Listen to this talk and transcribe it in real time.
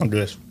I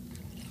guess.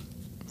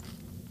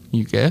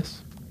 You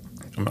guess?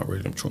 I'm not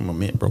ready. I'm chewing my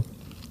mint, bro.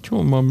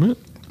 Chewing my mint.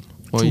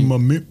 Well, Chewing my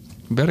mint.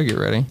 you better get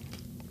ready.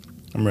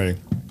 I'm ready.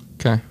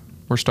 Okay,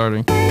 we're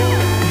starting.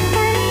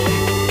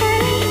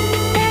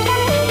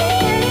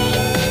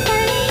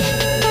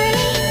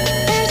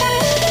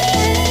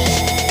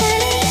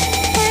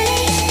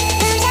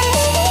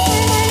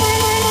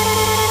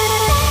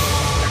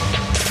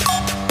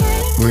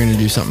 We're going to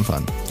do something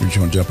fun. You just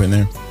want to jump in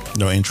there?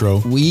 No intro?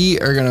 We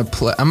are going to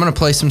play. I'm going to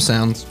play some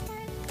sounds.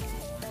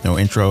 No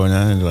intro and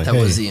then like, That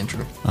hey, was the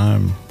intro.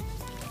 I'm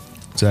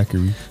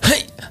Zachary.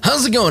 Hey,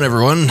 how's it going,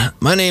 everyone?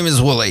 My name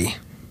is Wooly.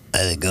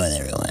 How's it going,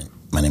 everyone?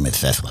 My name is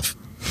Cecilif.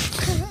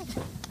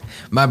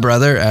 My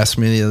brother asked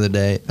me the other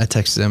day. I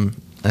texted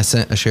him. I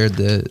shared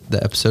the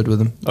episode with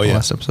him. Oh, the yeah.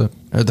 last episode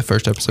or the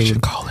first episode. We With should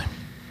him. call him.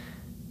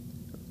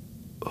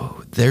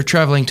 Oh, they're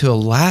traveling to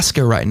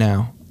Alaska right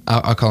now.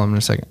 I'll call him in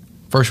a second.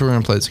 First, we're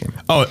gonna play this game.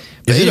 Oh,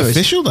 But is it anyways.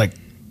 official? Like,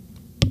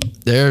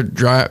 They're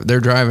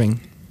driving.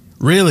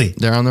 really?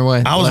 They're on their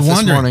way. I was Left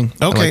wondering. This morning,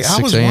 at Okay, like I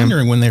 6 was a.m.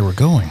 wondering when they were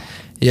going.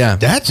 Yeah,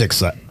 That's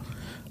exciting.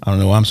 I don't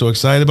know why I'm so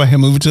excited about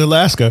him moving to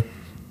Alaska,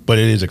 but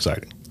it is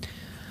exciting.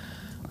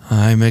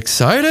 I'm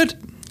excited.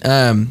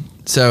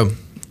 So,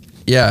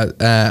 yeah,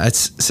 I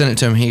sent it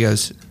to him. He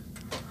goes,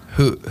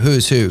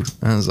 "Who's who?"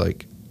 And I was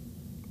like,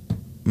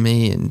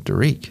 "Me and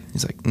Derek."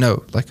 He's like,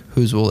 "No, like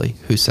who's Wooly?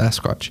 Who's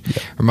Sasquatch?"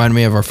 Yeah. Reminded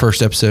me of our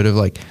first episode of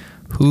like,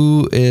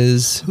 who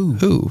is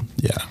who?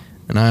 Yeah,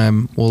 And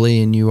I'm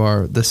Wooly, and you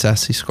are the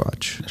Sassy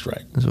Squatch. that's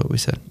right. Is what we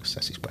said.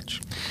 Sassy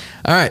Sponge.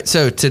 All right,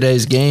 so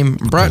today's game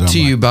brought I'm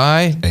to you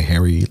by A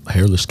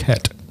hairless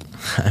cat.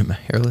 I'm a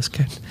hairless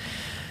cat.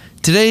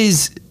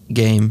 Today's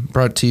game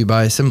brought to you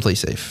by Simply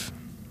Safe.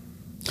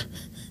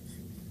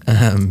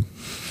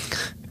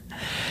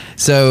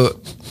 So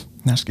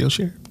Not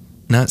Skillshare.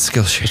 not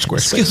Skillshare.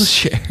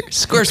 Squarespace. Skillshare.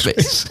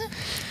 Squarespace.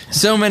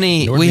 So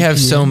many. Nord We have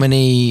so VPN.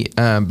 many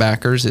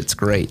backers. It's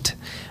great.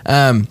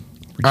 All We're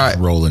right. just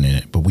rolling in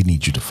it, but we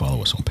need you to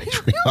follow us on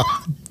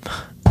Patreon.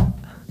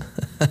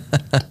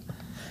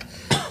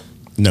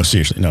 No,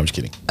 seriously. No, I'm just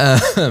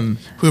kidding.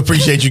 We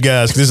appreciate you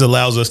guys because this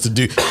allows us to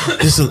do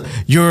this.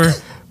 Your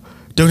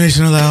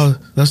donation allows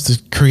us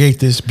to create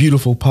this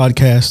beautiful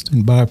podcast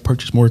and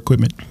purchase more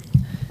equipment.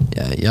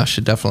 Yeah, y'all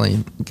should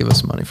definitely give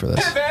us money for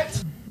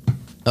this.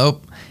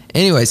 Oh,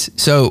 anyways,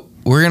 so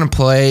we're gonna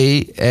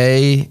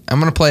play I'm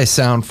gonna play a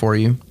sound for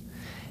you,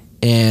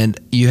 and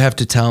you have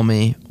to tell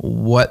me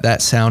what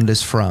that sound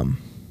is from.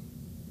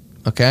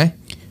 Okay?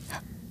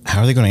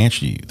 How are they going to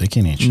answer you? They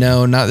can't answer you.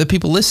 No, not the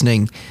people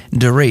listening.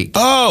 Derek.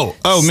 Oh,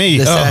 me.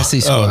 The Oh, Sassy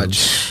oh,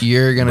 Squatch.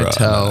 You're gonna Bro,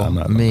 tell I'm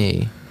not-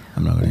 me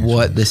I'm not going to answer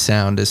what you. the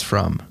sound is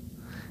from.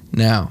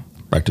 Now,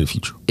 Back to the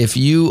Future. if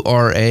you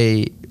are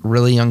a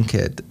really young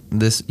kid,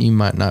 you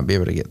might not be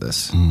able to get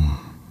this.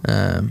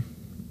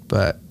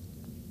 But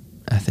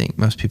I think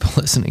most people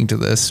listening to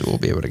this will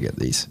be able to get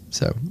these.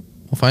 So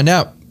we'll find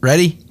out.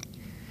 Ready?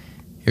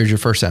 Here's your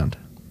first sound.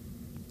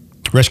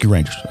 Rescue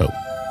Rangers. Oh.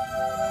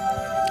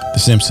 The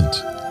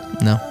Simpsons.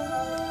 No.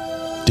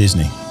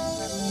 Disney.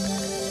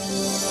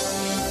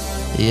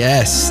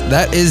 Yes,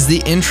 that is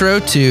the intro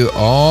to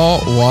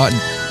all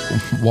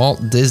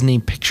Walt Disney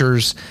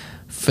Pictures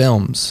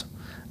films.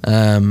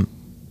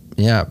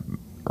 Yeah,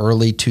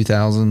 early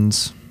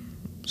 2000s,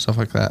 stuff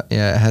like that.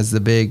 Yeah, it has the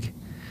big,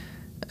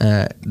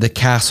 the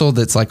castle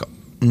that's like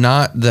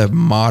not the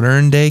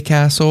modern day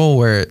castle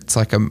where it's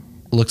like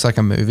looks like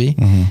a movie.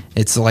 Mm-hmm.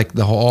 It's like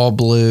the all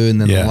blue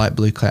and then Yeah. the light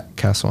blue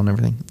castle and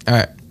everything. All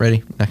right,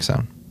 ready? Next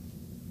sound.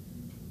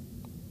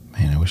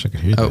 Man, I wish I could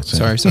hear Oh, that.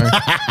 sound. sorry.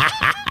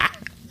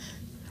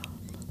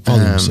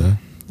 Follow you, sir.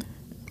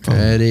 Follow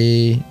you.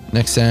 Ready?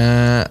 Next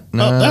sound.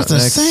 No, Oh, that's the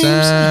next same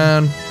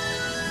sound.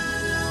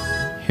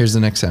 Here's the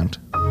next sound.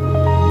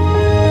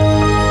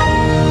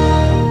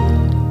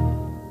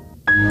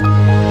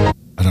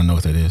 I don't know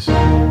what that is.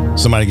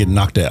 Somebody getting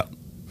knocked out.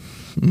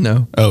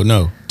 No. Oh,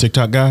 no.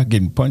 TikTok guy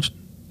getting punched?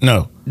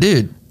 No.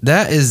 Dude,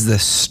 that is the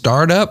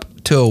startup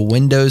to a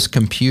Windows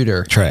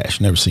computer.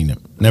 Trash. Never seen it.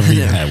 Never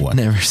even had one.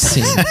 Never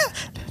seen it.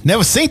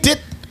 Never seen it.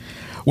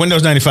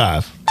 Windows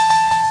 95.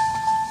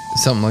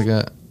 Something like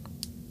that.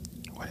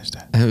 What is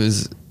that? It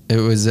was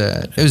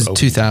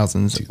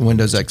 2000s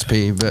Windows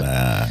XP, but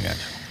I got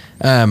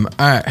you.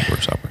 all right.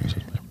 Works operating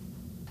system.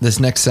 This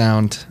next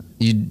sound,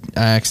 I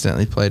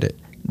accidentally played it.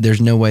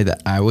 There's no way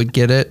that I would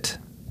get it.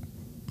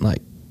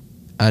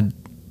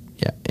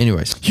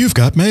 Anyways. You've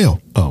got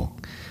mail. Oh.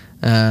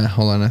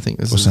 Hold on, I think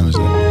this What is sound is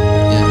that?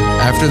 Yeah.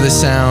 After this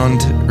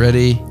sound,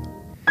 ready?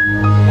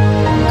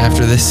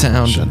 After this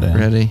sound, Shut down.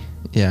 ready?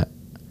 Yeah.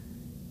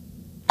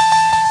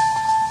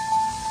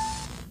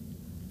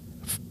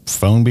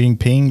 Phone being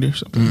pinged or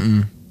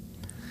something?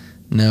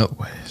 Nope.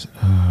 What is it?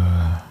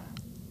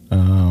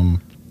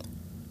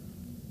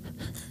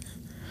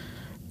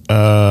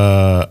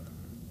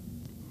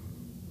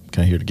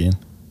 Can I hear it again?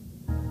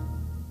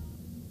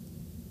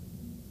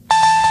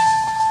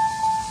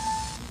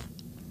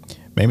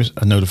 Maybe it's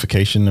a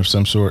notification of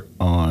some sort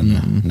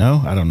on.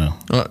 No, I don't know.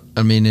 Well,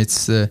 I mean,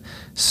 it's the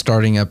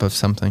starting up of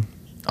something.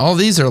 All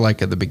these are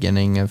like at the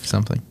beginning of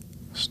something.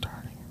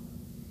 Starting.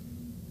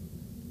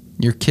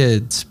 Your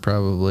kids,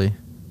 probably.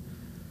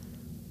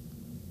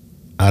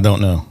 I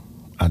don't know.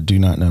 I do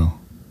not know.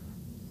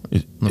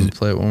 Let me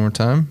play it one more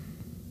time.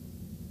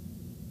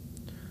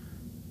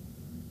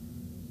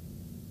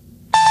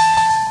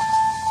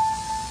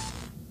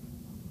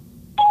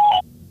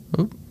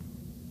 Oop.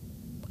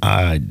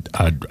 I'm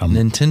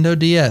Nintendo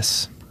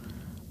DS.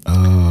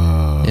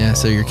 Oh. Yeah,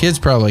 so your kids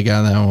probably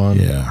got that one.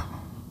 Yeah.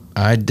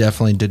 I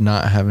definitely did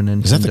not have a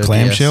Nintendo DS. Is that the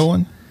clamshell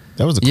one?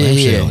 That was a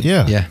clamshell.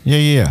 Yeah.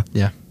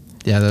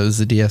 Yeah, that was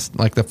the DS,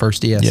 like the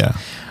first DS. Yeah.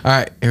 All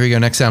right, here we go.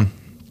 Next sound.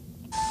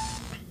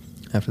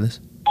 After this.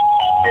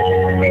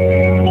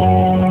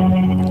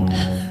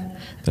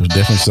 There was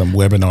definitely some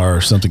webinar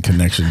or something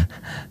connection.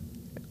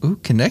 Ooh,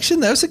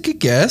 connection? That was a good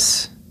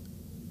guess.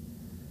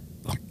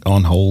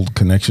 On hold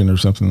connection or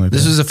something like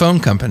This that. was a phone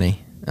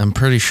company. I'm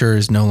pretty sure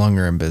is no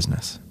longer in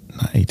business.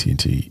 Not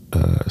AT&T.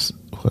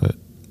 What?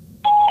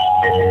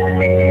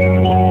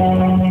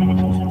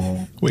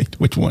 Wait,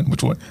 which one?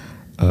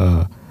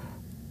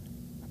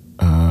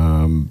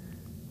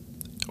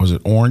 Was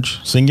it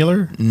Orange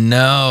Singular?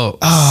 No.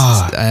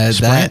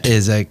 Sprint? That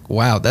is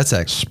wow, that's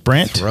a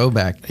Sprint?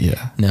 throwback.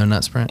 Yeah. No,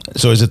 not Sprint.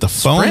 So is it the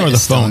phone Sprint or the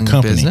is still phone in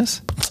company?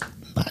 business.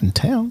 Not in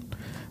town.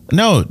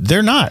 No,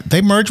 they're not.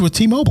 They merged with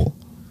T-Mobile.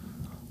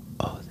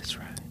 Oh, that's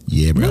right.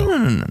 Yeah, bro.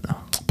 No.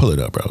 Pull it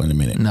up, bro, in a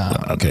minute. No.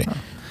 Okay.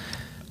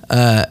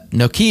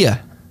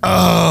 Nokia.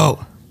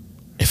 Oh.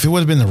 If it would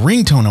have been the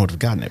ringtone, I would have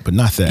gotten it, but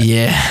not that.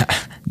 Yeah.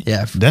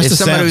 Yeah. That's if the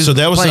somebody sound. was So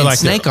that was playing like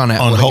Snake their on it,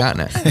 on would hold. have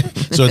gotten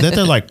it. So that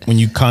they're like when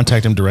you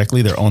contact them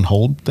directly, they're on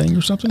hold thing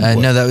or something. What?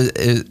 No, that was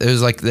it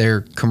was like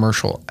their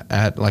commercial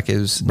ad. Like it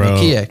was Bro.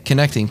 Nokia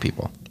connecting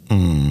people,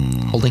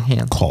 holding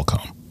hands.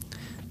 Qualcomm.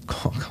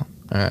 All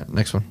right,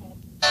 next one.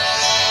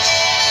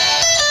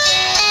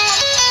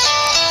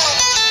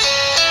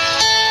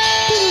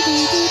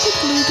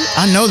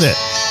 I know that.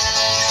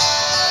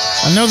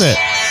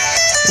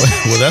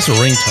 Well, that's a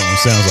ringtone.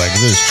 Sounds like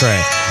this is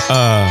trash.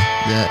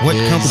 What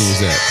company is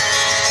that?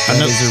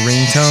 That is a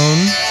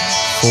ringtone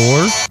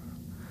for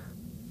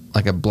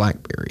like a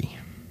BlackBerry.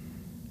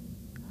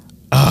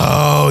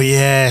 Oh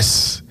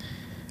yes,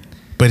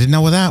 but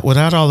no,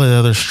 without all the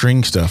other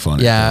string stuff on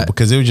it. Yeah. though,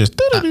 because it was just.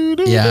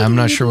 Yeah, I'm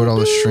not sure what all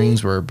the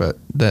strings were, but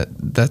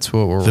that's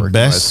what we're The working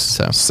best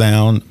with. So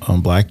sound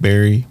on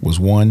BlackBerry was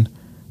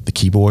the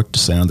keyboard, the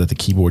sound that the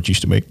keyboard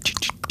used to make,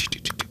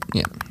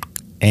 yeah,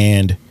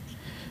 and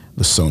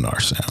the sonar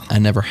sound. I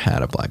never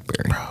had a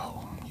BlackBerry.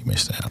 Bro, you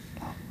missed out.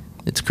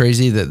 It's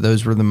crazy that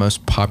those were the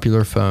most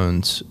popular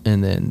phones,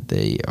 and then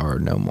they are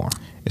no more.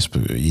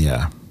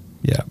 Yeah.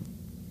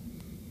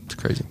 It's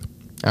crazy.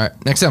 All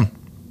right, next one.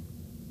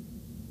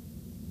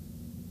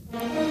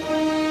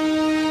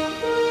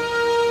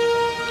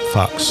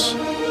 Fox.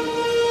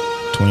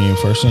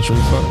 21st century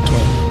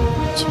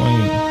Fox.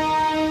 20.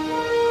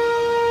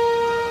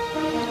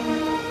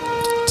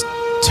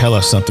 Tell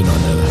us something or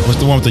another. What's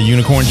the one with the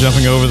unicorn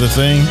jumping over the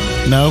thing?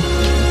 No?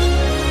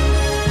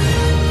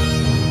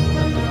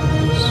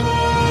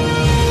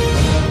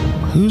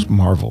 Who's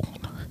Marvel?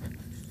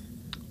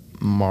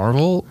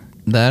 Marvel?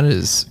 That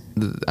is,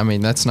 I mean,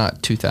 that's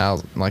not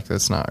 2000. Like,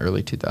 that's not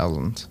early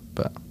 2000s,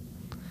 but.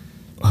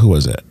 Who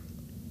was that?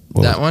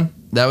 That one?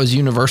 That was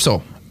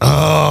Universal.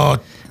 Oh,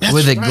 that's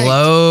with a right.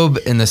 globe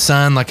and the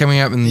sun like coming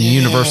up and the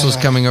Universal's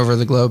coming over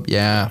the globe.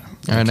 Yeah.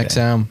 All right, next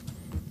sound.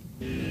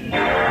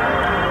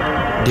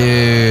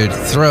 Dude,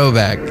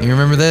 throwback. You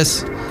remember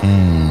this?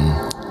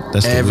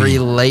 That's the Every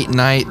Wii. late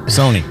night.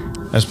 Sony.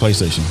 That's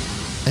PlayStation.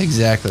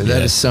 Exactly.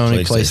 That is Yes,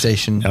 Sony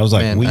PlayStation. I was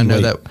like, man, I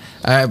know that.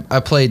 I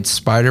played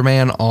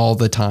Spider-Man all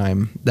the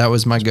time. That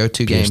was my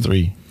go-to game.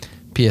 PS3.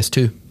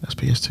 PS2. That's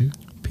PS2.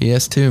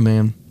 PS2,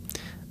 man.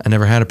 I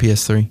never had a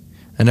PS3.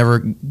 I never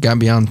got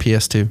beyond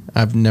PS2.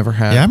 I've never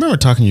had. Yeah, I remember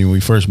talking to you when we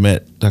first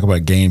met, talking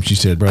about games. You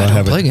said, bro, I don't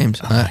haven't play games.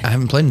 I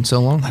haven't played in so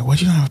long. Like,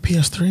 what, you don't have a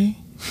PS3?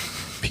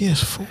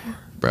 PS4?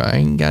 Bro, I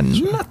ain't got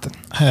nothing.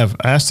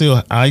 I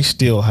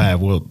still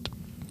have, well,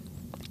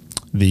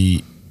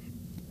 it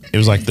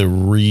was like the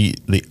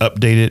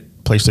updated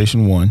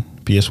PlayStation 1,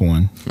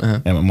 PS1 Uh-huh.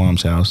 at my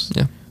mom's house.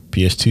 Yeah.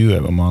 PS2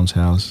 at my mom's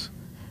house.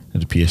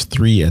 And the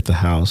PS3 at the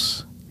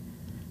house.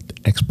 The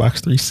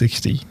Xbox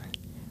 360.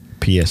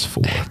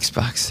 PS4.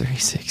 Xbox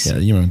 360. Yeah,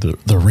 you remember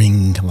the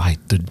ring light,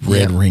 the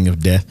red ring of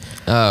death.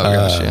 Oh,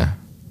 gosh, yeah.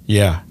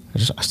 Yeah.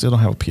 I still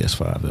don't have a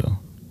PS5, though.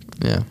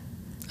 Yeah.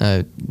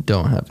 I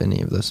don't have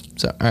any of those.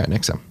 So, all right,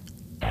 next time.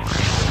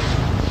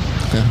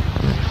 Yeah,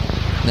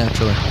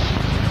 naturally.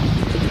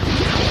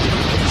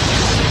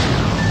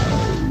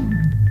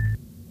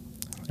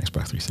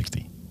 Xbox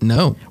 360.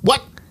 No.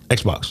 What?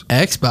 Xbox.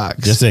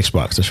 Xbox. Just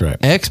Xbox, that's right.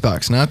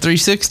 Xbox, not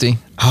 360.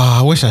 Oh,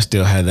 I wish I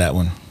still had that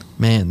one.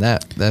 Man,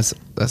 that's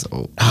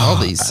old. All Oh,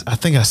 these. I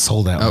think I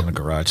sold that one in the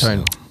garage sorry.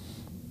 sale.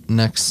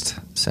 Next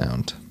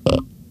sound.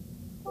 That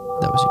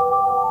was you.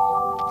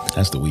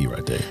 That's the Wii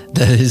right there.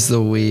 That is the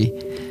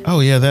Wii.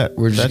 Oh, yeah,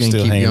 We're just that's gonna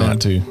still keep hanging going. out,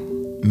 too.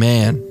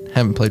 Man,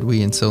 haven't played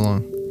Wii in so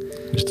long.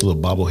 Just a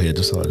little bobblehead.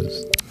 That's all it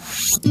is.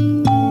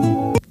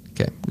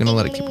 Okay, I'm gonna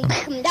let it keep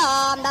going.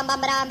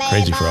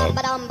 Crazy Frog.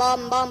 What's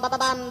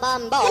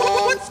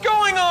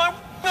going on?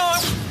 All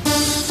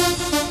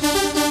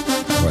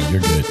right,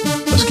 you're good.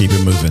 Let's keep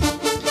it moving.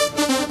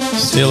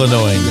 Still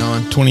annoying.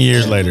 Going. 20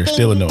 years later,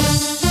 still annoying. Okay,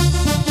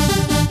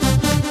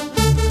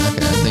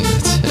 I think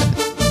that's it.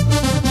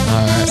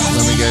 All right,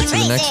 let me go to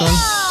the next one.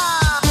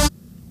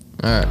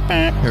 All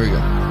right, here we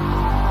go.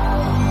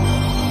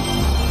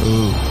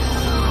 Ooh.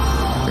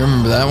 You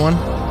remember that one?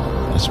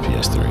 That's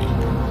PS3.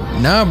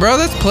 No, bro,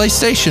 that's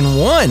PlayStation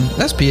 1.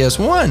 That's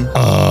PS1.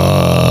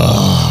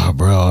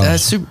 Bro.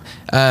 That's super.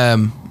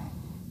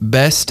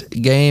 Best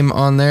game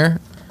on there,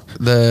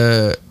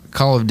 the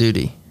Call of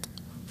Duty.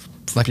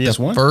 Like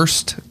PS1? the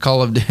first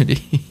Call of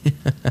Duty.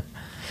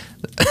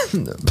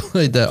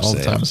 Played that all the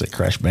I'm time. gonna say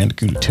Crash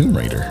Bandicoot and Tomb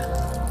Raider.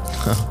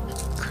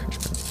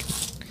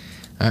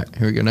 All right,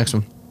 here we go. Next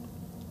one.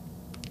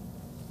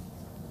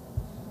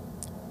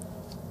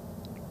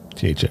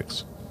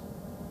 THX.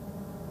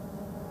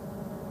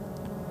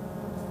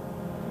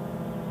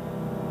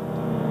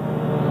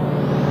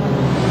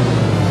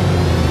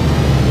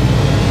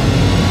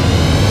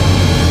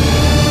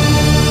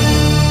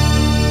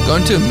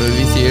 Going to a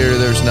movie theater,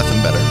 there's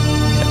nothing better.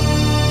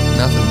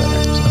 Nothing better.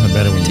 It's nothing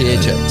better when you're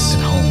THX.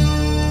 at home.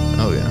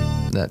 Oh,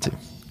 yeah, that too.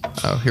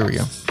 Oh, here we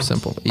go.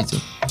 Simple,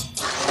 easy.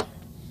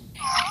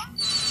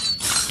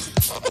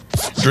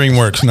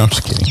 DreamWorks. No, I'm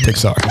just kidding.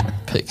 Pixar.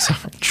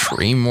 Pixar,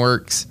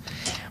 DreamWorks.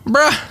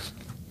 Bruh.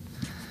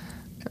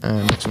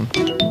 Next one.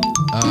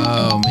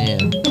 Oh,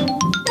 man.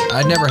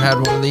 I never had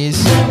one of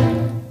these,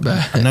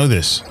 but... I know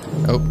this.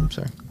 Oh,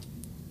 sorry.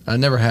 I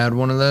never had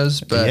one of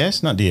those, but...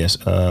 DS? Not DS.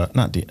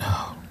 Not DS.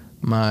 Oh.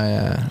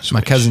 My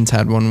Switch. cousins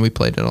had one. We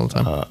played it all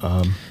the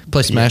time.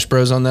 Play Smash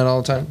Bros on that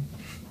all the time.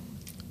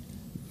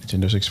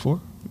 Nintendo 64?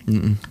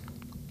 I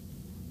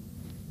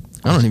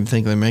don't even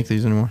think they make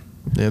these anymore.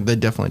 Yeah, they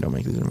definitely don't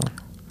make these anymore.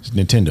 It's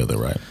Nintendo though,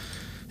 right?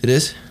 It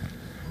is?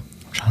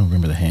 I'm trying to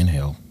remember the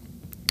handheld.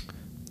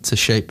 It's a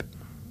shape.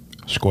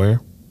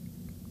 Square?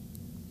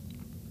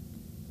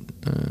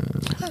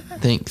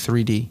 Think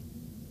 3D.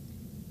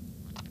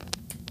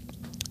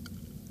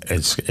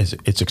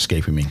 It's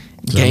escaping me.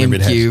 So I remember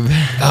it has- GameCube.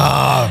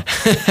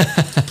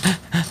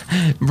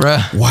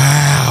 Bruh.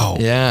 Wow.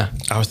 Yeah.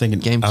 I was thinking.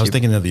 GameCube. I was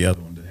thinking of the other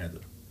one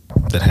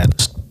that had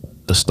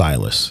the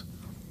stylus.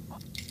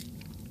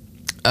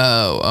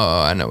 Oh,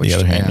 I know what The you're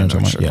other hand, you know what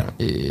I'm talking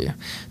talking about?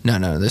 Yeah.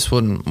 No, this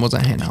one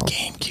wasn't handheld.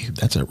 GameCube.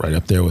 That's it, right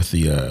up there with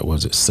the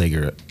was it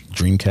Sega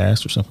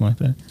Dreamcast or something like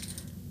that?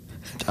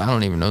 I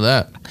don't even know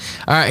that.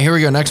 All right, here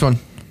we go. Next one.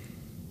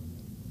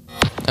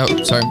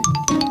 Oh, sorry.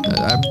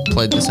 I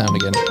played the sound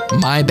again.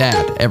 My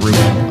bad,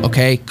 everyone.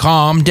 Okay,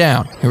 calm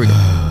down. Here we go.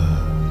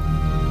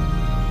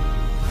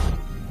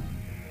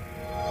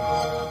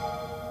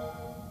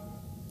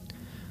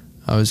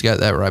 I always got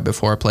that right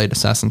before I played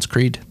Assassin's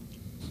Creed.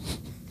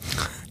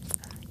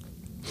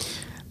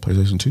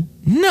 PlayStation 2?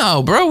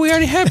 No, bro, we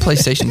already had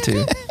PlayStation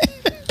 2.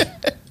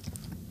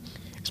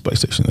 It's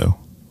PlayStation though.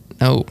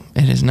 No,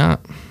 it is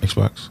not.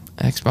 Xbox.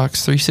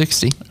 Xbox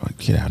 360. Oh,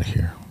 get out of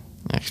here.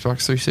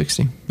 Xbox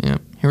 360. Yeah.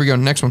 Here we go.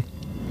 Next one.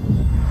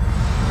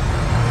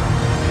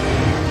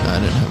 I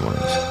didn't have one of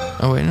those.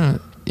 Oh, wait, no.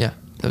 Yeah,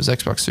 that was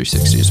Xbox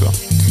 360 as well.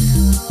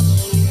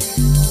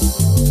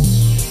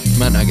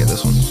 Might not get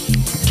this one.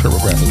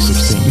 TurboGrafx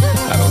 16.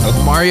 I don't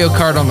know. Mario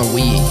Kart on the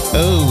Wii.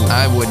 Oh.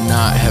 I would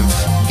not have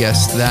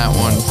guessed that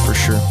one for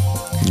sure.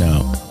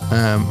 No.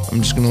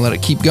 I'm just going to let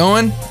it keep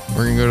going.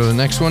 We're going to go to the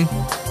next one.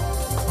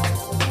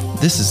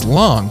 This is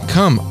long.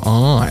 Come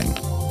on.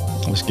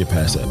 Let's get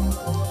past that.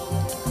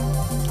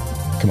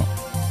 Come on.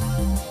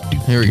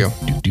 Here we go.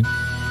 Do.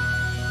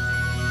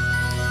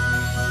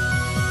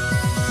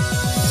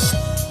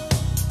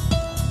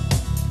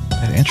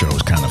 That intro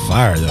was kind of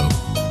fire, though.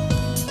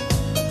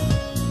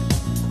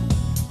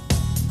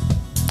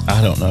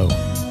 I don't know.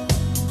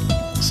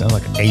 Sounds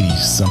like 80s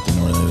something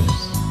or other.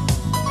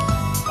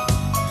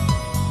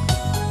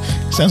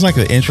 Sounds like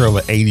the intro of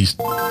an 80s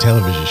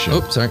television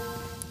show. Oh, sorry.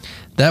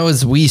 That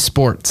was Wii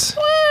Sports.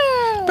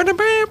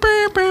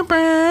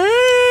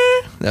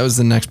 That was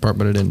the next part,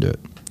 but I didn't do it.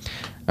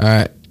 All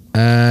right.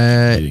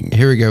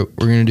 Here we go.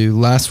 We're going to do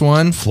last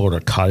one.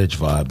 Florida cottage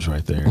vibes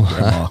right there.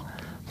 Grandma.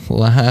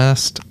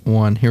 Last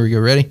one. Here we go.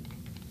 Ready?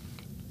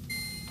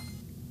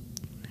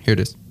 Here it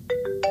is.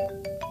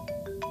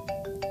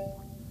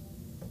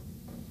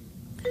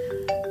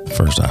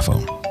 First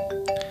iPhone.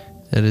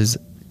 That is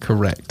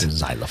correct. The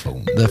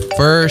xylophone. The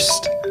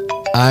first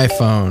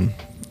iPhone.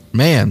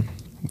 Man,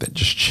 That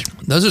just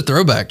those are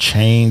throwback.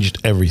 changed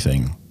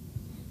everything.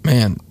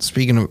 Man,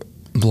 speaking of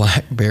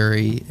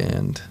BlackBerry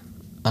and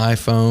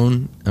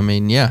iPhone, I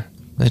mean, yeah,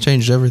 they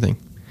changed everything.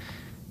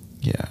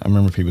 Yeah, I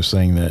remember people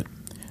saying that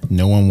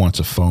no one wants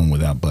a phone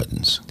without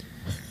buttons.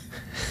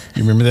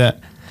 You remember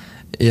that?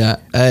 Yeah.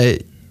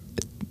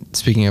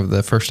 Speaking of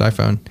the first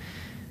iPhone,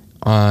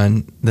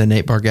 on the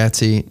Nate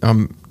Bargatze,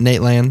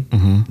 Nate Land,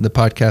 the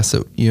podcast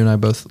that you and I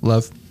both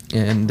love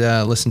and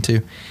listen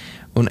to,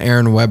 when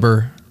Aaron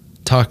Weber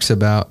talks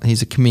about,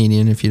 he's a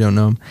comedian if you don't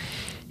know him,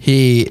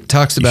 he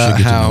talks about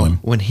should get to know how him.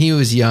 when he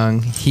was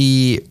young,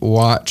 he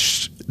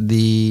watched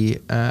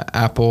the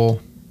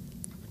Apple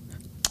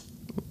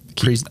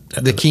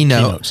the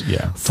keynote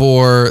yeah.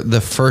 for the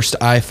first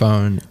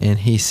iPhone, and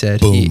he said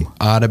Boom. he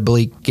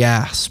audibly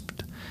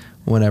gasped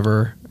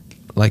whenever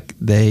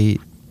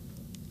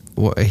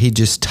he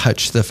just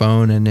touched the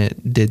phone and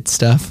it did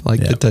stuff like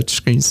the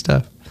touchscreen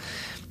stuff,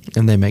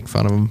 and they make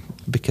fun of him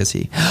because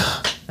he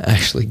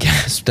actually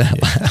gasped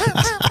out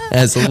loud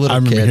as a little kid. I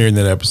remember hearing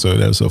that episode.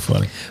 That was so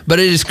funny. But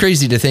it is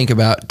crazy to think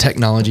about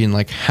technology and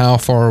like how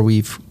far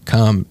we've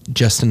come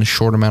just in a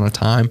short amount of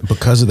time.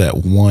 Because of that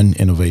one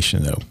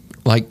innovation, though.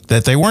 Like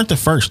That they weren't the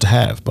first to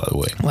have, by the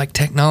way. Like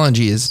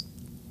technology is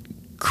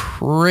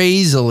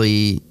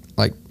crazily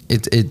like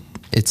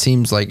it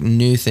seems like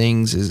new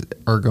things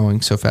are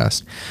going so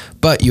fast.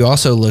 But you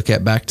also look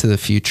at Back to the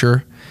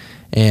Future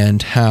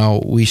and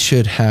how we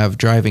should have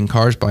driving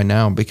cars by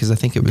now, because I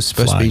think it was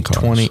supposed Flying to be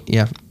cars.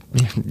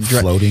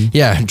 Floating.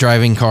 Yeah,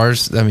 driving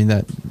cars. I mean,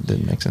 that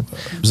didn't make sense.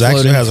 Zach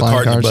Floating, has a flying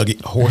cart and cars. buggy,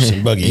 horse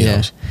and buggy.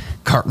 Yeah,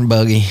 cart and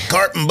buggy.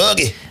 Cart and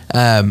buggy.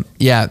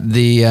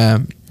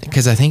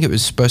 Because I think it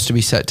was supposed to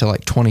be set to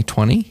like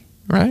 2020,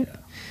 right?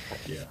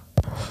 Yeah.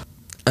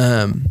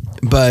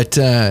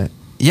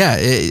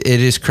 It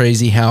is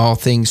crazy how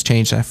things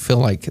changed. I feel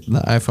like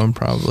the iPhone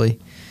probably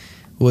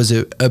was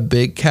a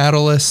big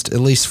catalyst, at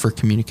least for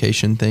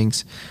communication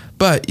things.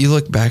 But you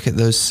look back at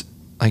those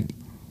like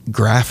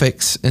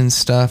graphics and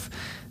stuff,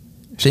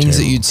 things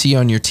that you'd see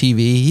on your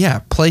TV.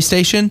 Yeah,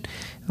 PlayStation.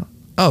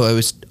 Oh, it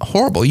was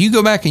horrible. You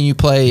go back and you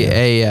play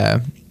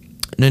a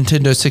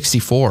Nintendo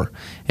 64,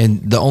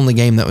 and the only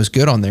game that was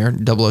good on there,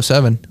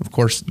 007, of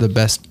course, the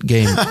best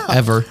game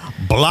ever.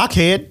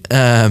 Blockhead.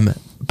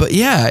 But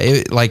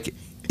yeah, like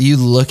you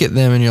look at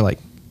them and you're like,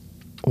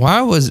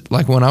 why was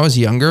like when I was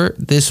younger,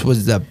 this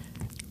was the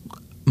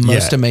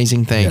most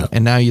amazing thing,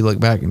 and now you look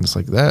back and it's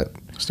like that.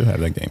 Still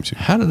have that game too.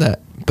 How did that?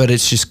 But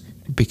it's just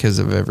because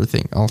of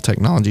everything. All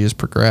technology has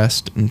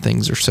progressed, and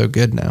things are so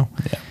good now.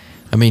 Yeah.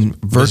 I mean,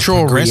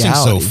 virtual reality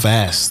reality. so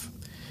fast.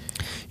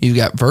 You've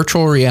got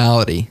virtual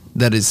reality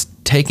that is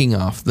taking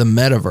off, the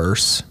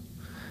metaverse.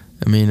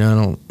 I mean, I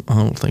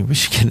don't think we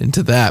should get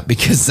into that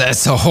because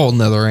that's a whole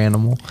nother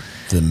animal.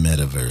 The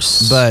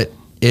metaverse. But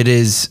it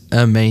is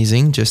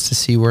amazing just to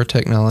see where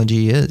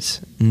technology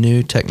is,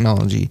 new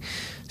technology.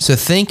 So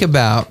think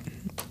about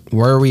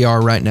where we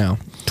are right now,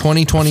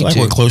 2022. I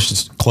feel like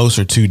we're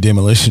closer to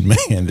Demolition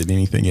Man than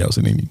anything else.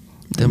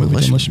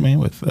 Demolition Man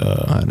with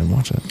I didn't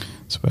watch that.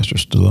 Sylvester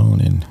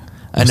Stallone and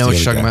I know what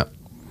you're talking about.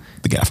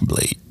 The guy from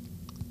Blade.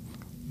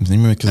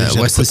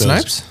 Wesley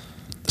Snipes?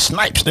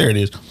 Snipes, there it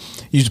is.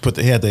 You used to put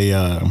he had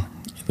the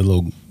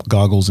little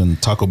goggles, and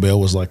Taco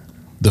Bell was like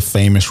the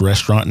famous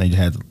restaurant, and they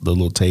had the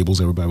little tables.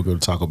 Everybody would go to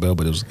Taco Bell,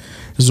 but it was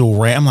this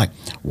little I'm like,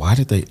 why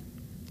did they?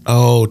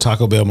 Oh,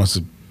 Taco Bell must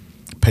have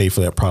paid for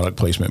that product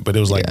placement, but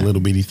it was like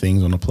little bitty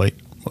things on the plate.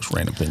 Most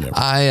random thing ever.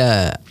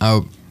 I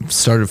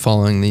started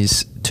following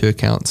these two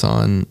accounts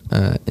on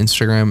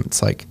Instagram.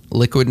 It's like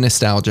Liquid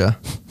Nostalgia,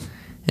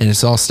 and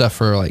it's all stuff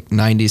for like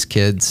 90s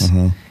kids.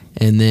 Mm-hmm.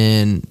 And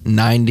then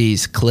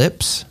 90s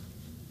clips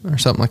or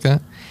something like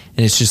that.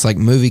 And it's just like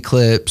movie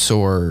clips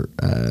or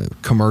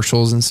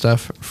commercials and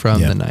stuff from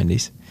the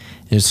 90s.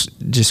 It's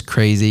just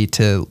crazy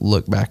to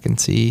look back and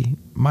see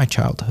my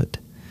childhood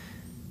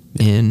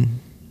in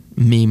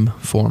meme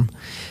form.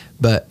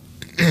 But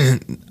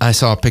I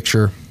saw a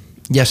picture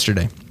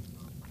yesterday.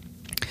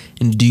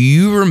 And do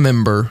you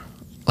remember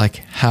like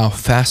how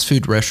fast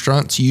food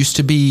restaurants used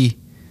to be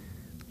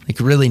like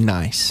really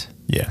nice?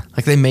 Yeah.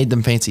 Like they made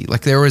them fancy.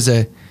 Like there was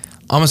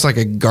almost like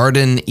a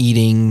garden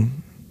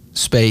eating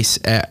space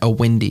at a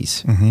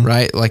Wendy's,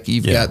 right? Like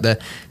you've got the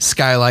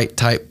skylight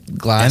type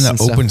glass and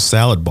the open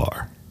salad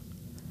bar.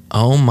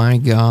 Oh my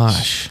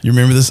gosh! You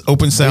remember this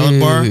open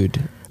salad bar,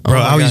 bro?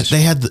 I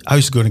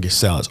used to go and get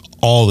salads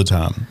all the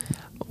time.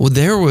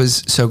 Well,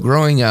 so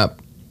growing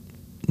up,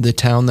 the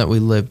town that we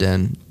lived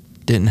in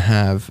didn't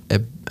have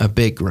a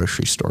big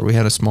grocery store. We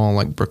had a small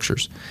like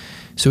Brookshire's,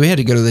 so we had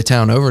to go to the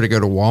town over to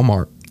go to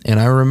Walmart. And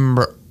I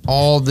remember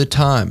all the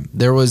time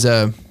there was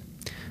a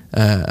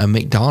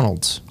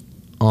McDonald's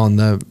on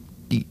the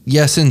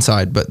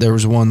inside, but there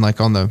was one like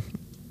on the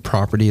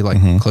property,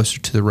 like closer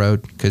to the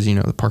road, because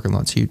the parking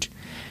lot's huge.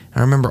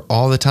 I remember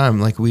all the time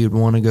like we would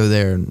want to go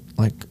there and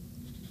like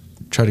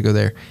try to go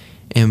there,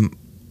 and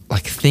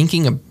like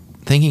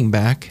thinking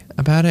back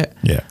about it,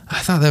 I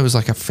thought that was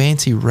like a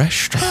fancy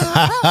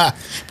restaurant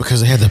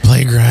because they had the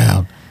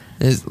playground.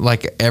 It's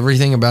like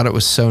everything about it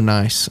was so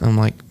nice. I'm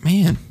like,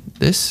 man,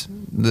 those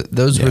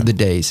were the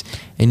days.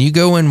 And you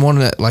go in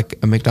one of like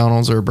a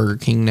McDonald's or a Burger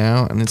King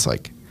now, and it's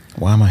like,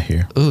 why am I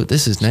here? Ooh,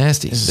 this is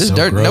nasty. This is so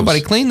dirt. gross.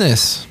 Nobody cleaned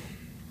this.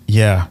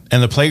 Yeah,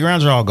 and the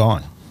playgrounds are all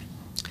gone.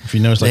 If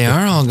you notice, they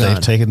are all gone.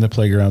 They've taken the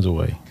playgrounds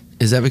away.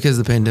 Is that because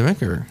of the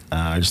pandemic, or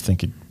I just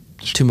think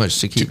too much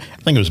to keep?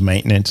 I think it was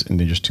maintenance, and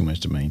then just too much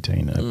to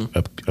maintain.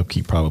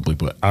 Upkeep probably.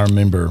 But I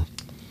remember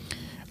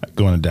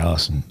going to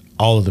Dallas, and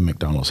all of the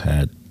McDonald's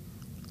had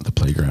the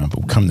playground,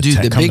 but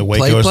the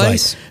Waco,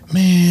 place? Like,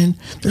 man,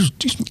 these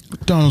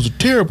McDonald's are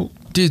terrible.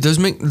 Dude,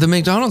 the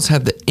McDonald's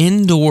had the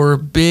indoor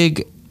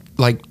big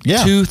like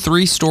Yeah.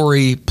 2-3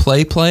 story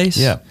place.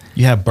 Yeah.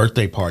 You have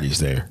birthday parties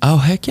there. Oh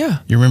heck yeah.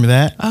 You remember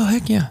that? Oh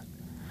heck yeah.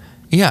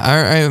 Yeah,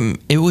 I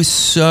it was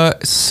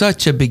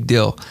such a big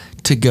deal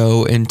to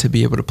go and to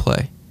be able to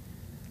play.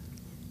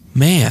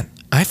 Man,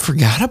 I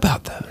forgot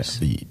about those.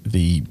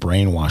 The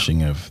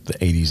brainwashing of the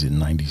 80s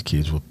and 90s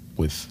kids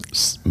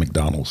with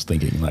McDonald's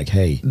thinking like,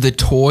 hey. The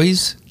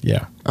toys,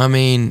 Yeah. I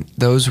mean,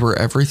 those were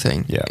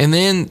everything. Yeah. And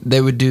then they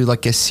would do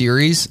like a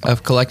series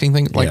of collecting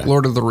things, like Yeah.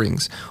 Lord of the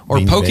Rings or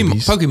Beanie Pokemon.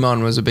 Babies.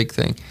 Pokemon was a big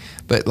thing,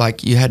 but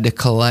like you had to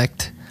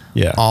collect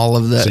Yeah. all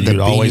of the. So the you'd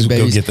always Beanie go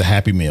Babies. get the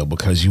Happy Meal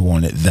because you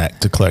wanted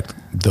that to collect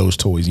those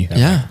toys. You have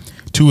Yeah.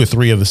 like 2 or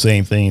 3 of the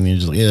same thing, and you're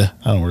just like, yeah,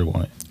 I don't really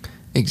want it.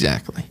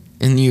 Exactly.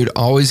 And you'd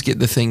always get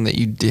the thing that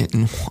you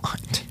didn't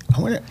want. I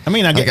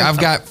I've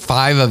got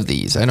 5 of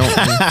these. I don't.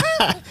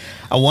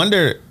 I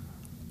wonder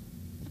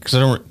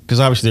because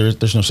obviously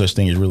there's no such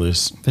thing as really.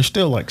 There's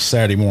still like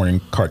Saturday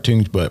morning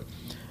cartoons, but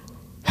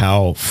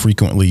how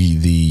frequently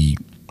the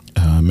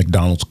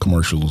McDonald's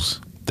commercials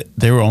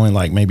they were only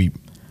like maybe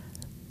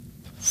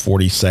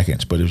 40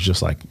 seconds, but it was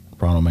just like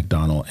Ronald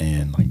McDonald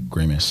and like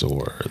Grimace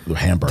or the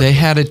hamburger. They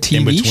had a in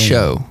TV between.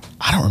 show.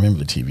 I don't remember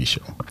the TV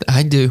show.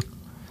 I do.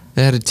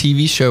 They had a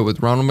TV show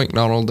with Ronald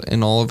McDonald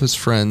and all of his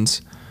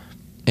friends,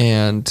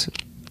 and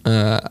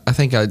I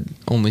think I'd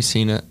only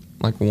seen it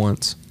like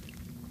once.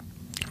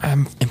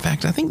 In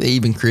fact, I think they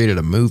even created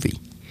a movie.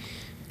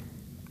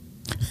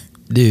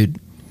 Dude,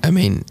 I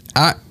mean,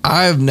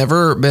 I've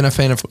never been a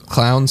fan of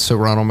clowns, so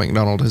Ronald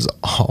McDonald has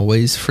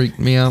always freaked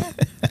me out.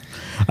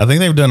 I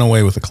think they've done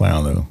away with the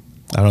clown though.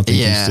 I don't think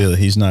Yeah.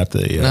 he's not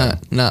the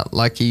Not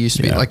like he used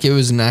to be. Yeah. Like it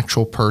was an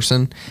actual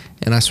person,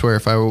 and I swear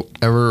if I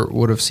ever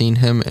would have seen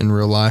him in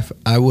real life,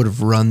 I would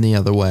have run the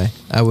other way.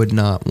 I would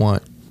not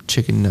want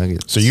chicken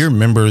nuggets. So you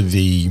remember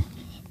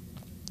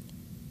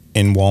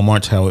in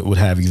Walmart how it would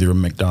have either a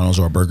McDonald's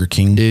or a Burger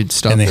King, Dude,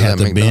 stop and they at had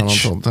that the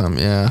McDonald's bench, all the time.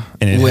 Yeah,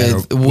 and it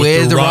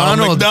with the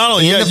Ronald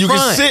McDonald. in Yeah, the you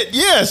front. can sit.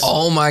 Yes.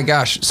 Oh my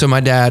gosh! So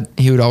my dad,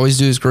 he would always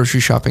do his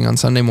grocery shopping on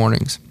Sunday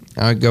mornings.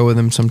 I would go with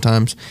him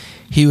sometimes.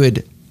 He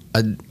would.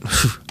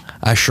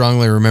 I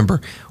strongly remember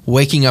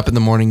waking up in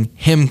the morning,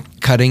 him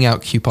cutting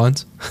out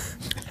coupons.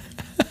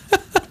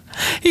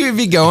 He would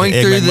be going The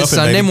Egg through the McMuffin,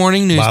 Sunday baby.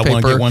 morning Buy one,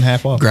 newspaper, get one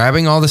half off.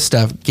 grabbing all the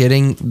stuff,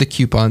 getting the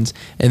coupons,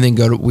 and then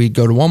we'd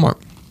go to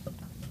Walmart.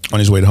 On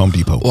his way to Home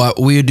Depot. Well,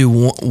 we would do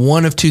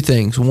one of 2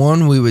 things.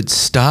 One, we would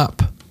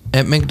stop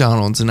at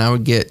McDonald's, and I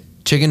would get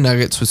chicken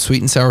nuggets with sweet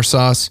and sour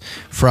sauce,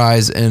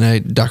 fries, and a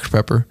Dr.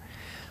 Pepper.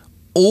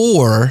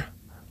 Or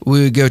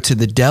we would go to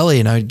the deli,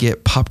 and I would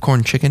get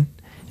popcorn chicken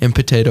and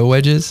potato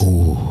wedges.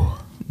 Ooh.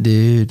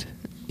 Dude,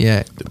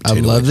 yeah. I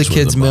potato love the wedges were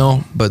kids' the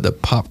meal, but the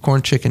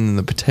popcorn chicken and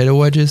the potato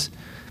wedges,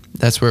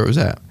 that's where it was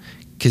at.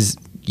 Because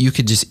you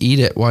could just eat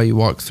it while you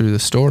walk through the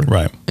store.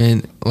 Right.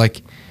 And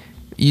like,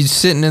 you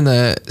sitting in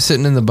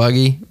the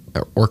buggy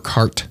or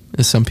cart,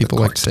 as some people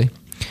like to say,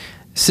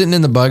 sitting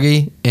in the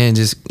buggy and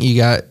just you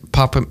got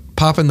popping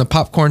the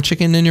popcorn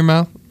chicken in your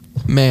mouth.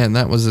 Man,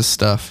 that was the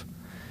stuff.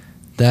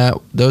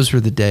 Those were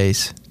the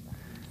days.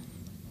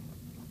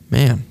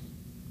 Man,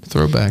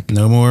 throwback,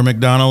 No more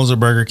McDonald's or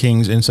Burger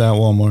Kings inside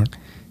Walmart.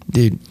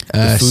 dude.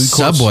 The food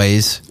courts?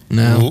 Subways,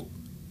 no.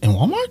 In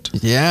Walmart?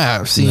 Yeah,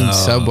 I've seen No.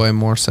 Subway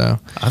more so.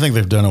 I think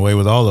they've done away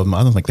with all of them.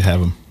 I don't think they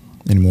have them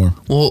anymore.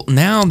 Well,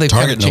 now they've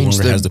kind Target of no changed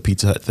longer their. has the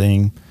Pizza Hut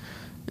thing.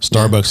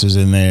 Starbucks is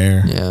in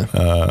there.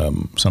 Yeah.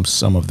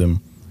 Some of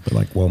them, but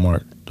like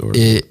Walmart.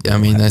 I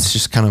mean, that's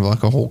just kind of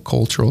like a whole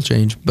cultural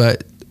change.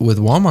 But with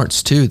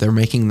Walmarts too, they're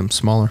making them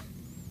smaller.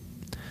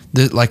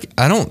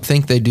 I don't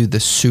think they do the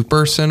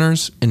super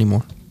centers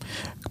anymore.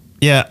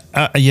 Yeah,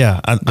 I know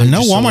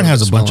just a Walmart little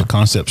has a bit bunch smaller. of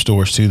concept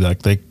stores too.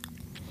 Like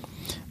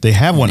they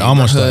have one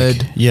almost like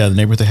Neighborhood. the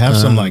neighborhood. They have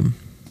some like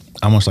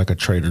almost like a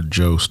Trader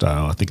Joe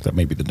style. I think that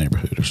may be the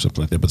neighborhood or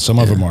something like that. But some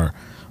of them are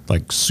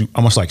like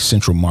almost like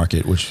Central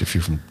Market, which if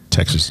you're from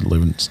Texas and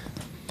live in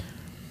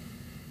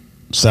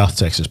South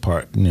Texas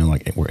part,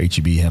 like where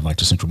HEB have like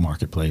the Central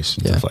Marketplace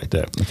and stuff like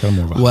that. They're kind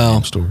of more of a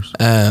high-end stores.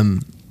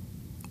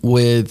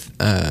 With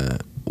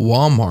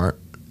Walmart,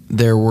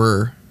 there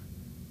were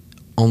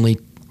only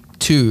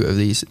 2 of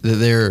these.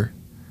 They're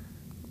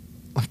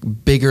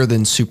like bigger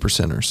than super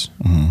centers.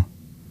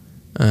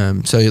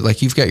 Mm-hmm. So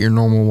like you've got your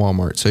normal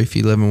Walmart. So if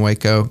you live in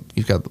Waco,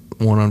 you've got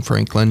one on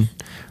Franklin,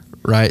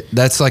 right?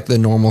 That's like the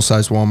normal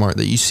size Walmart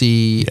that you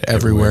see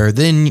everywhere.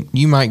 Then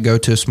you might go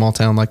to a small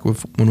town like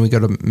when we go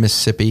to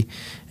Mississippi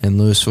and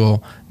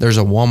Louisville. There's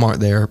a Walmart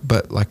there,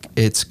 but like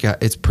it's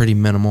pretty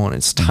minimal and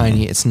it's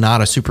tiny. It's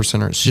not a super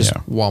center. It's just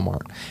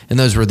Walmart. And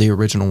those were the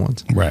original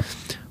ones. Right.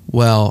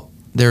 Well,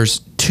 there's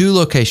 2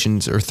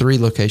 locations or 3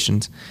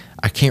 locations.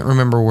 I can't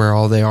remember where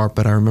all they are,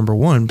 but I remember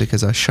one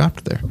because I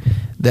shopped there.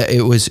 That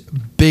it was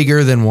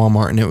bigger than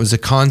Walmart, and it was a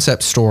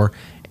concept store,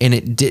 and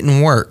it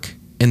didn't work.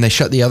 And they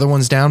shut the other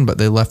ones down, but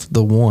they left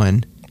the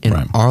one in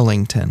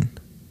Arlington.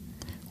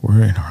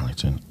 We're in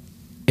Arlington.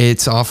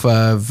 It's off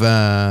of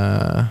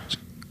I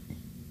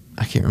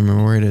can't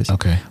remember where it is.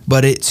 Okay.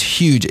 But it's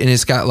huge, and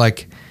it's got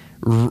like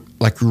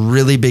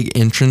really big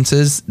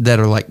entrances that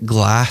are like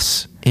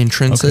glass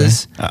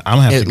entrances. Okay. I'm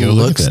gonna have to go look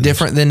at looks that.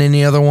 different than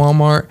any other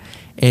Walmart,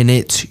 and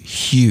it's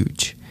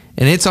huge.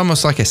 And it's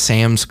almost like a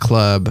Sam's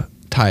Club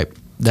type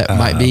that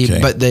might be,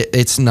 okay. but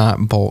it's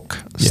not bulk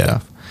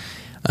stuff.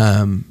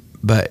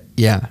 But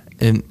yeah,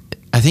 and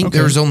I think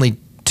there was only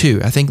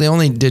 2. I think they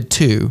only did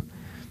 2,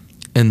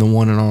 and the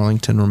one in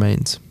Arlington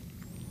remains.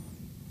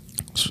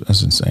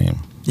 That's insane.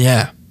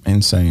 Yeah.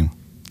 Insane.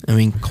 I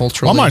mean,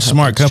 culturally. Walmart's a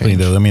smart company,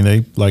 though. I mean,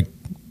 they like,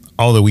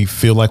 although we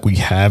feel like we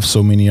have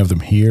so many of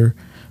them here,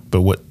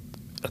 but what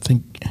I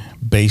think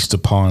based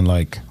upon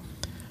like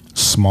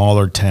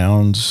smaller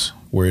towns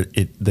where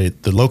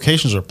the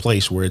locations are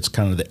placed where it's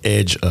kind of the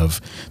edge of,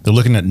 they're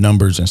looking at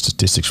numbers and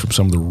statistics from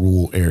some of the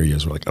rural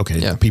areas. We're like,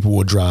 okay, people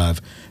will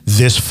drive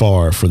this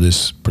far for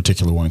this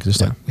particular one, because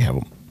it's like we have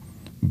them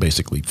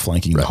basically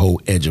flanking the whole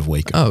edge of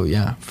Waco. Oh,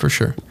 yeah, for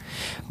sure.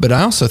 But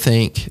I also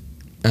think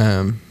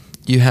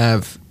you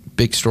have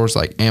big stores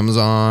like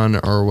Amazon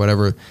or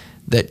whatever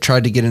that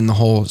tried to get in the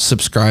whole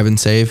subscribe and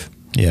save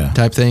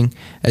type thing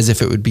as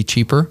if it would be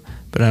cheaper.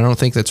 But I don't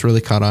think that's really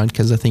caught on,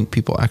 because I think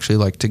people actually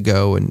like to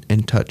go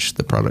and touch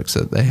the products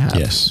that they have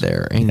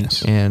there.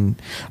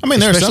 And I mean,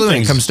 there's especially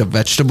when it comes to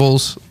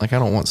vegetables, like I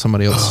don't want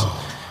somebody else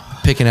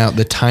picking out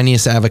the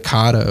tiniest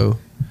avocado.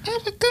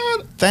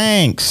 Avocado.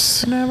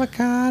 Thanks. An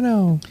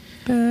avocado.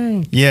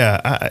 Thanks.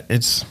 Yeah,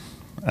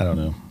 I don't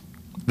know.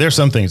 There's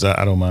some things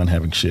I don't mind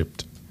having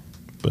shipped,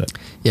 but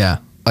yeah,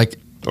 like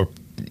or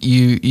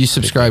you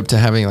subscribe to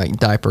having like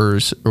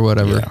diapers or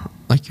whatever,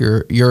 like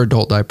your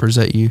adult diapers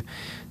that you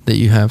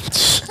have.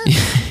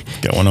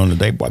 Got one on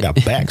today. Boy, I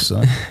got back,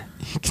 son.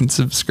 You can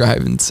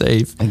subscribe and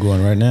save. I'm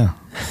going right now.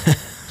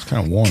 It's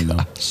kind of warm though.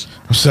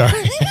 I'm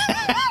sorry.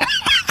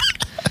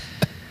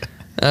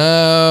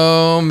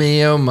 Oh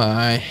me, oh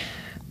my!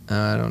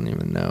 I don't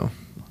even know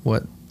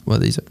what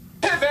these are.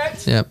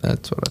 Yep,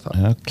 that's what I thought.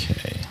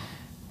 Okay.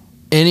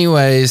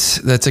 Anyways,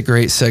 that's a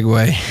great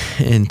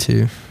segue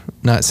into,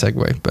 not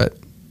segue, but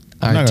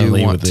I do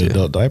leave want with the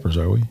adult diapers,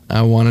 are we?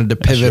 I wanted to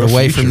pivot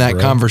away from that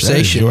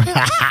conversation.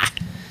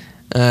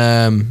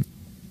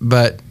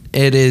 But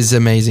it is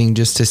amazing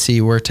just to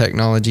see where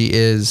technology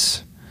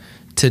is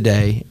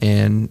today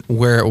and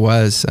where it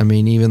was. I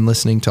mean, even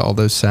listening to all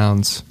those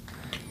sounds.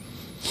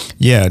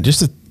 Yeah, man,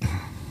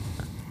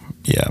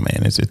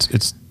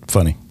 it's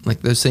funny.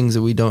 Like those things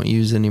that we don't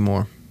use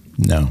anymore.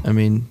 No. I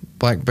mean,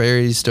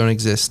 Blackberries don't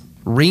exist.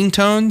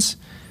 Ringtones,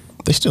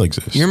 they still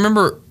exist. You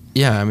remember?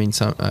 Yeah, I mean,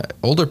 some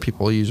older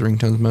people use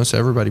ringtones. Most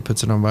everybody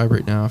puts it on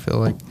vibrate now, I feel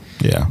like.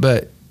 Yeah.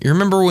 But you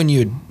remember when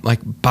you'd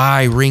like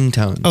buy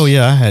ringtones? Oh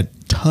yeah, I had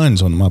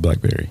tons on my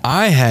BlackBerry.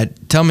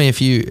 Tell me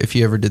if you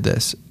ever did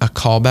this, a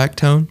callback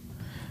tone?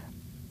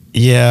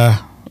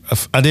 Yeah,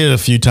 I did it a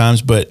few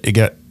times, but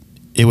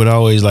it would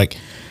always like,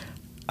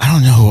 I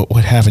don't know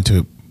what happened to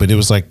it, but it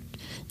was like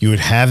you would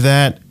have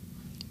that.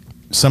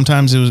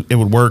 Sometimes it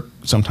would work,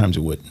 sometimes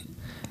it wouldn't.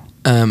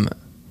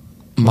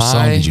 What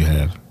song did you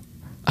have?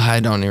 I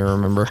don't even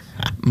remember.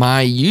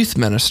 My youth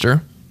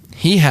minister,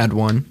 he had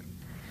one,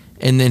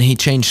 and then he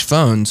changed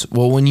phones.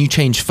 Well, when you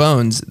change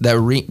phones,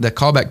 the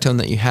callback tone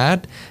that you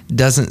had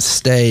doesn't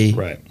stay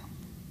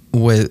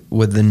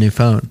with the new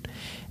phone.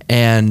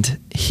 And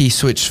he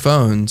switched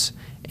phones,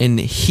 and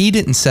he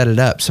didn't set it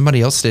up. Somebody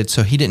else did,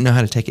 so he didn't know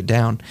how to take it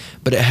down.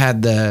 But it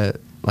had a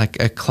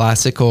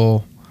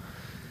classical,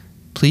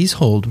 please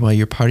hold while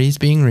your party is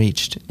being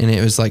reached. And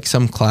it was like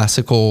some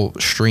classical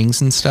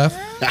strings and stuff.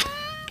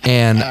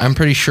 And I'm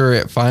pretty sure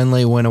it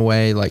finally went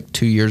away like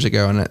 2 years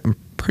ago. And I'm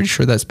pretty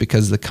sure that's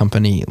because the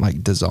company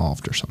like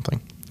dissolved or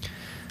something.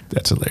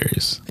 That's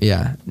hilarious.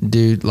 Yeah.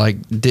 Dude, like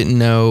didn't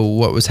know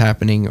what was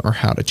happening or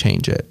how to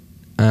change it.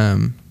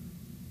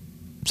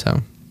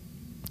 So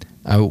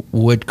I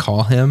would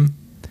call him,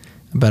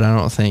 but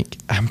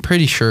I'm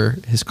pretty sure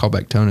his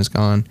callback tone is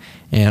gone.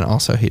 And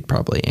also he'd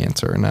probably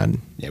answer,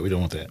 and we don't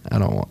want that. I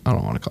don't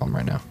want to call him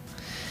right now.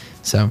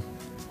 So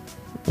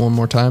one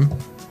more time.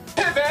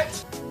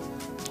 Pivot.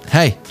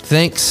 Hey,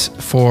 thanks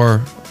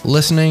for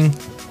listening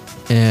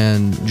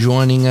and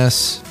joining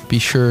us. Be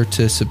sure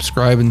to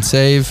subscribe and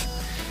save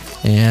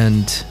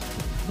and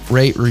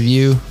rate,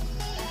 review,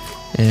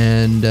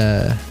 and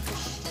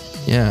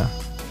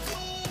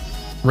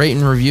rate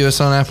and review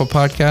us on Apple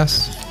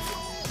Podcasts.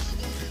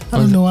 I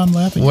don't know why I'm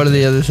laughing. What are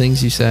the other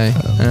things you say?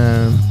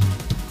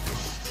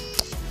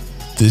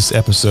 This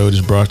episode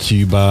is brought to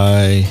you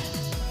by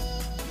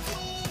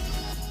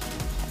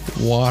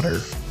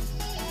water.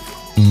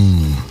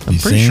 The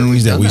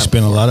things that we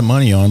spend a lot of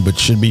money on but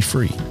should be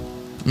free.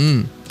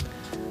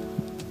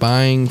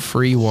 Buying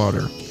free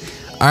water.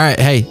 All right.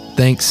 Hey,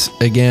 thanks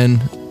again.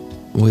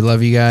 We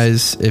love you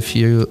guys if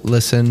you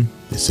listen.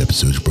 This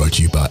episode is brought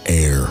to you by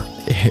Air.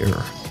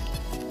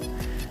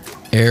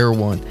 Air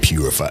One.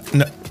 Purified.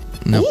 No.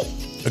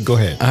 Go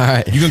ahead. All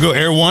right. You gonna go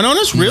Air One on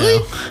us? Really?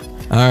 No.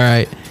 All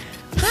right.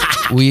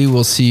 We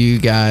will see you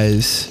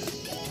guys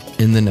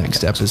in the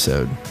next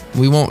episode.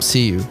 We won't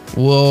see you.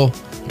 We'll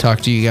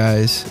talk to you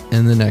guys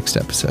in the next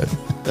episode.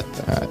 All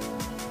right.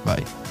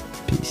 Bye.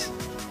 Peace.